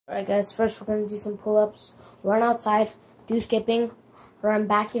Alright guys, first we're going to do some pull-ups, run outside, do skipping, run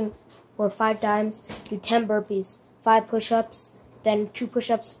back and forth 5 times, do 10 burpees, 5 push-ups, then 2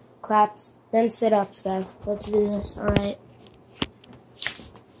 push-ups, claps, then sit-ups guys. Let's do this, alright.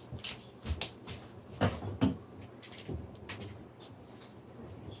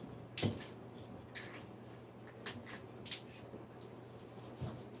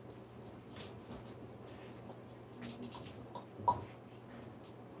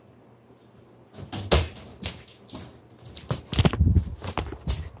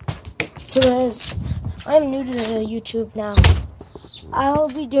 So guys, I'm new to YouTube now. I'll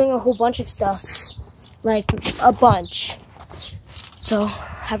be doing a whole bunch of stuff, like a bunch. So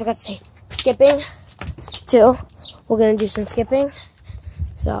I forgot to say skipping too. We're gonna do some skipping.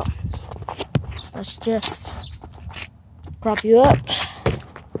 So let's just prop you up,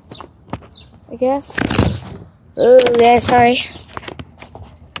 I guess. Oh yeah, sorry.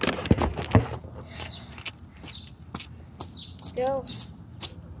 Let's go.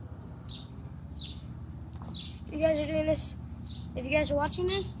 If you guys are doing this, if you guys are watching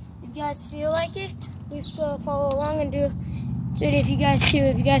this, if you guys feel like it, please go follow along and do it if you guys too.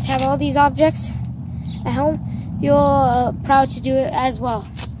 If you guys have all these objects at home, you're proud to do it as well.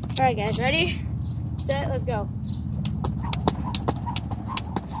 Alright guys, ready? Set, let's go.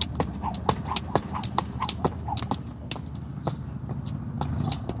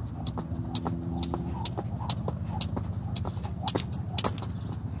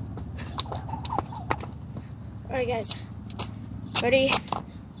 Alright guys, ready?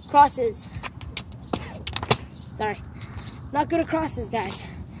 Crosses. Sorry, not good at crosses guys,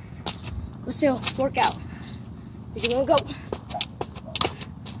 but still, workout. We're gonna go.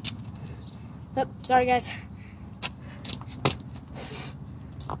 Yep, sorry guys.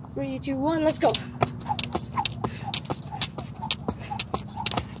 3, 2, 1, let's go.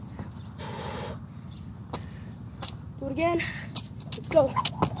 Do it again, let's go.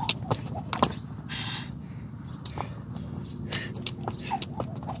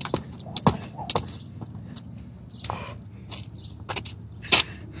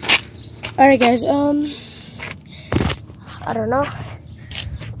 Alright guys, I don't know.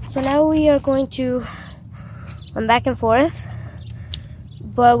 So now we are going to run back and forth,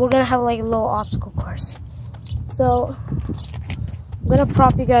 but we're gonna have like a little obstacle course. So I'm gonna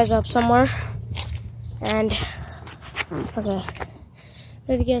prop you guys up somewhere, and okay, I don't know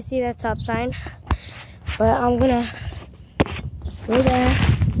if you guys see that top sign, but I'm gonna go there,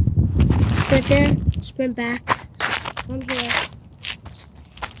 sprint there, sprint back, come here.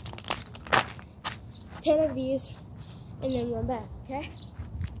 10 of these, and then run back, okay?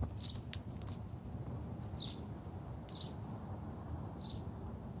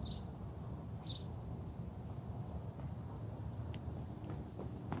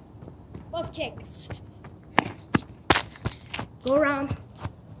 Butt kicks. Go around,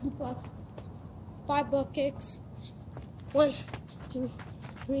 loop up. 5 butt kicks. 1, 2,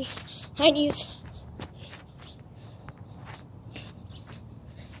 3, high knees.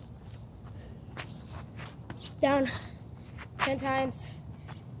 Down 10 times.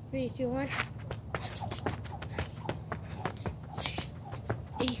 3, 2, 1. 6,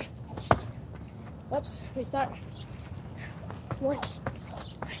 8. Oops, restart. 1.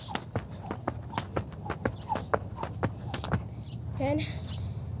 10.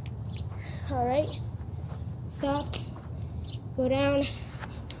 Alright. Stop. Go down.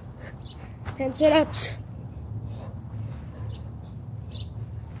 10 sit-ups.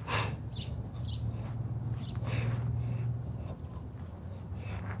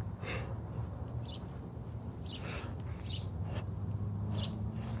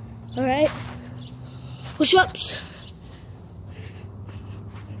 Alright, push-ups.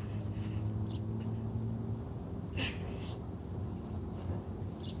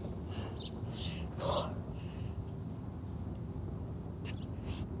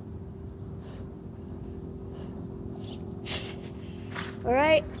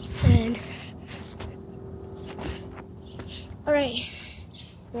 Alright, and alright,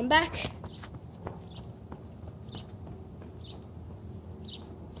 run back.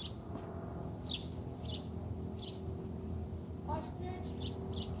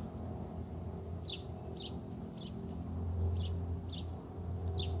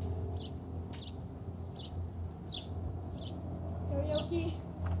 Karaoke.